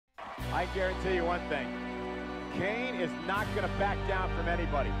I guarantee you one thing. Kane is not going to back down from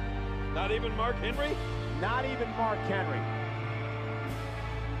anybody. Not even Mark Henry? Not even Mark Henry.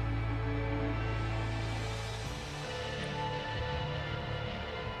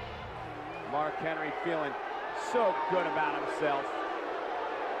 Mark Henry feeling so good about himself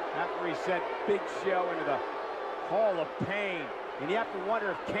after he sent Big Show into the Hall of Pain. And you have to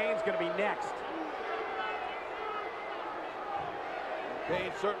wonder if Kane's going to be next.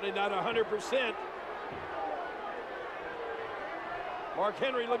 Kane's certainly not 100%. Mark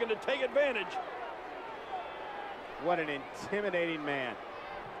Henry looking to take advantage. What an intimidating man.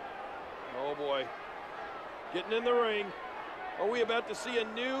 Oh boy. Getting in the ring. Are we about to see a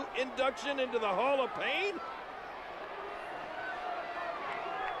new induction into the Hall of Pain?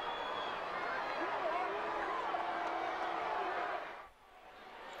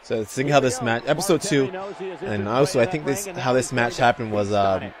 So seeing how this match, episode 2, and also I think this how this match happened was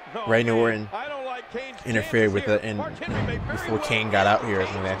Randy Orton interfered with it, and before Kane got out here,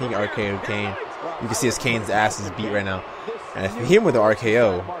 I think RKO Kane. You can see his Kane's ass is beat right now, and if you hit him with the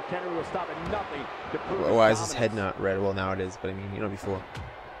RKO, why is his head not red? Well, now it is, but I mean, you know, before.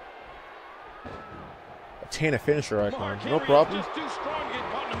 Obtain a finisher icon, no problem. The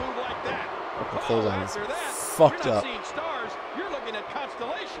clothesline is fucked up.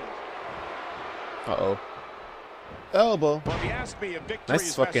 Uh-oh. Elbow.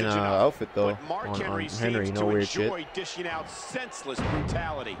 Nice fucking outfit though on Henry. No weird shit. Dishing out senseless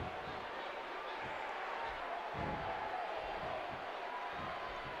brutality.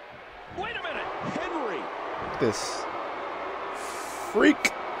 Wait a minute, Henry. This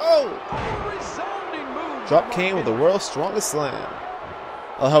freak. Oh. Drop Kane with the world's strongest slam.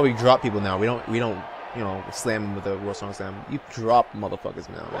 I love how we drop people now. We don't you know, slam him with the world's strongest slam. You drop motherfuckers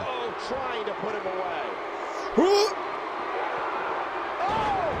now, man. Oh, trying to put him away. Oh,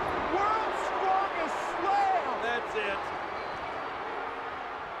 world's strongest slam. That's it.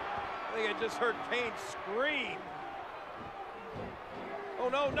 I think I just heard Kane scream. Oh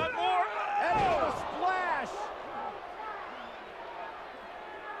no, not more. And a splash.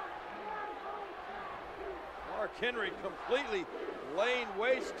 Mark Henry completely laying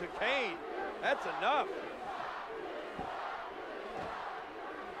waste to Kane. That's enough.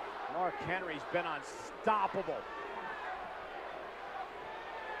 Mark Henry's been unstoppable.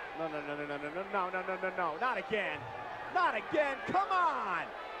 No, not again. Not again, come on.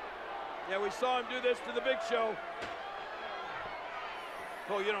 Yeah, we saw him do this to the Big Show.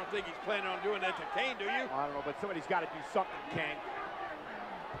 Oh, you don't think he's planning on doing that to Kane, do you? I don't know, but somebody's got to do something, Kane.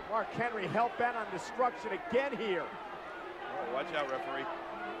 Mark Henry hell-bent on destruction again here. Oh, watch out, referee.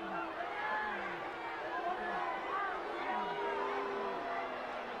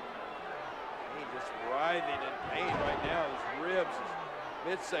 He's just writhing in pain right now. His ribs,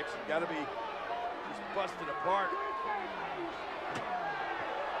 his midsection got to be just busted apart.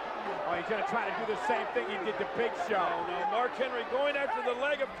 Oh, he's going to try to do the same thing he did to Big Show. Oh, no, Mark Henry going after the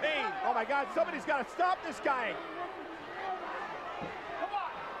leg of Kane. Oh, my God, somebody's got to stop this guy.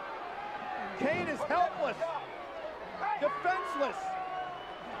 Kane is helpless, defenseless.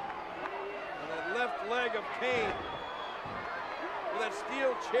 And that left leg of Kane with that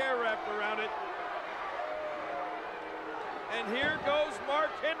steel chair wrapped around it. And here goes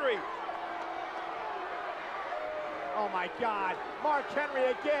Mark Henry. Oh my God, Mark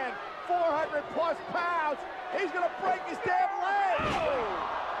Henry again, 400 plus pounds. He's gonna break his damn leg. Oh.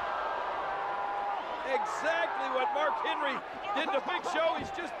 Exactly what Mark Henry did to Big Show.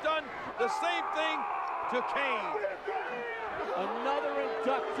 He's just done the same thing to Kane. Another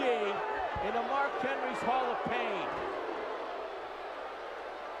inductee into Mark Henry's Hall of Pain.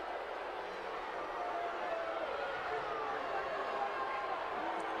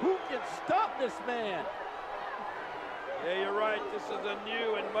 Who can stop this man? Yeah, you're right. This is a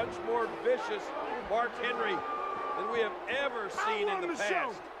new and much more vicious Mark Henry than we have ever seen in the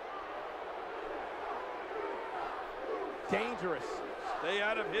past. Dangerous. Stay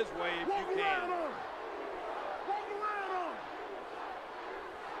out of his way if you can.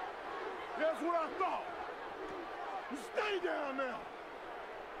 That's what I thought. You stay down now.